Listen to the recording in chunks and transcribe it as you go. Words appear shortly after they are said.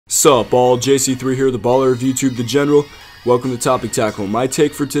Sup all, JC3 here, the baller of YouTube, the general. Welcome to Topic Tackle. My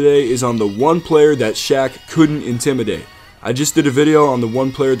take for today is on the one player that Shaq couldn't intimidate. I just did a video on the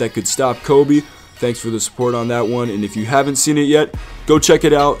one player that could stop Kobe. Thanks for the support on that one, and if you haven't seen it yet, go check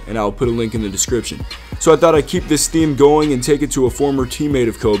it out and I'll put a link in the description. So I thought I'd keep this theme going and take it to a former teammate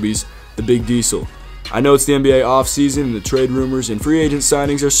of Kobe's, the Big Diesel. I know it's the NBA offseason and the trade rumors and free agent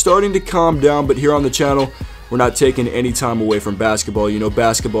signings are starting to calm down, but here on the channel, we're not taking any time away from basketball. You know,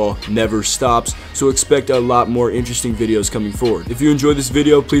 basketball never stops, so expect a lot more interesting videos coming forward. If you enjoyed this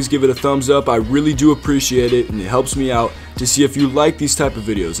video, please give it a thumbs up. I really do appreciate it, and it helps me out to see if you like these type of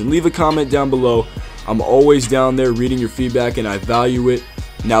videos. And leave a comment down below. I'm always down there reading your feedback, and I value it.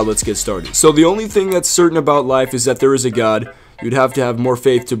 Now let's get started. So the only thing that's certain about life is that there is a God. You'd have to have more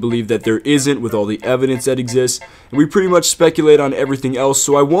faith to believe that there isn't with all the evidence that exists, and we pretty much speculate on everything else,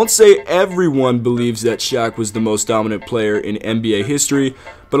 so I won't say everyone believes that Shaq was the most dominant player in NBA history,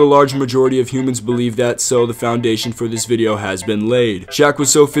 but a large majority of humans believe that, so the foundation for this video has been laid. Shaq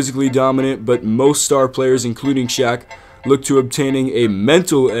was so physically dominant, but most star players, including Shaq, look to obtaining a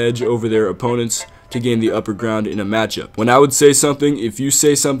mental edge over their opponents to gain the upper ground in a matchup. When I would say something, if you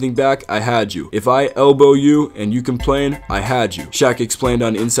say something back, I had you. If I elbow you and you complain, I had you. Shaq explained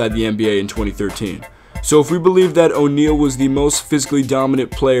on Inside the NBA in 2013. So if we believe that O'Neal was the most physically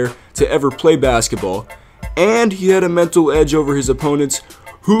dominant player to ever play basketball, and he had a mental edge over his opponents,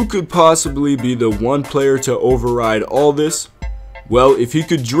 who could possibly be the one player to override all this? Well, if he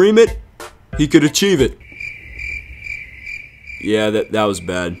could dream it, he could achieve it. Yeah, that was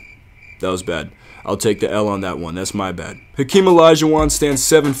bad. That was bad. I'll take the L on that one, that's my bad. Hakeem Olajuwon stands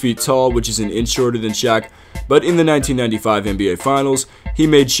 7 feet tall, which is an inch shorter than Shaq, but in the 1995 NBA Finals, he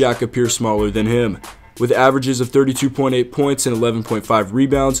made Shaq appear smaller than him. With averages of 32.8 points and 11.5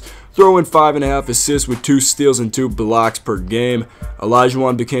 rebounds, throwing 5.5 assists with 2 steals and 2 blocks per game,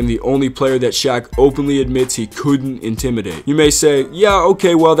 Olajuwon became the only player that Shaq openly admits he couldn't intimidate. You may say, yeah,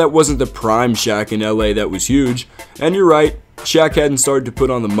 okay, well that wasn't the prime Shaq in LA that was huge, and you're right. Shaq hadn't started to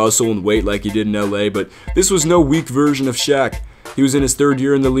put on the muscle and weight like he did in LA, but this was no weak version of Shaq. He was in his 3rd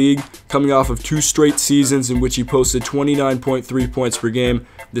year in the league, coming off of 2 straight seasons in which he posted 29.3 points per game,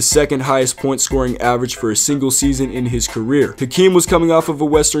 the 2nd highest point scoring average for a single season in his career. Hakeem was coming off of a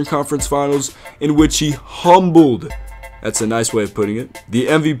Western Conference Finals in which he humbled, that's a nice way of putting it, the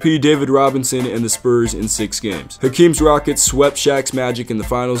MVP David Robinson and the Spurs in 6 games. Hakeem's Rockets swept Shaq's Magic in the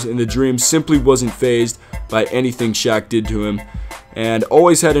finals, and the Dream simply wasn't fazed by anything Shaq did to him, and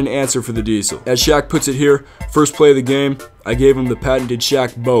always had an answer for the Diesel. As Shaq puts it here, first play of the game, I gave him the patented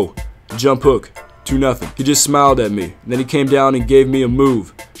Shaq bow, jump hook, 2-0. He just smiled at me, and then he came down and gave me a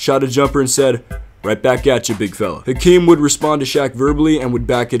move, shot a jumper and said, right back at you, big fella. Hakeem would respond to Shaq verbally and would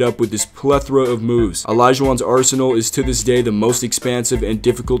back it up with this plethora of moves. Olajuwon's arsenal is to this day the most expansive and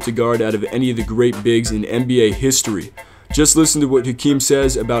difficult to guard out of any of the great bigs in NBA history. Just listen to what Hakeem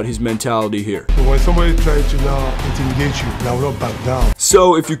says about his mentality here. When somebody tries to now intimidate you, now we'll back down.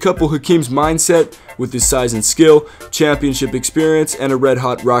 So if you couple Hakeem's mindset with his size and skill, championship experience, and a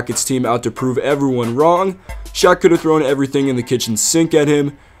red-hot Rockets team out to prove everyone wrong, Shaq could have thrown everything in the kitchen sink at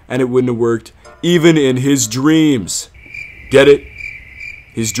him, and it wouldn't have worked, even in his dreams. Get it?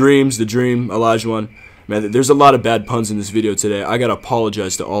 His dreams, the dream, Olajuwon. Man, there's a lot of bad puns in this video today. I gotta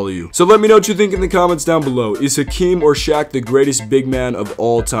apologize to all of you. So let me know what you think in the comments down below. Is Hakeem or Shaq the greatest big man of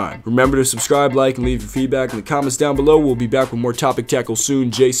all time? Remember to subscribe, like, and leave your feedback in the comments down below. We'll be back with more Topic Tackle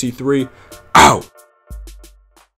soon. JC3, out!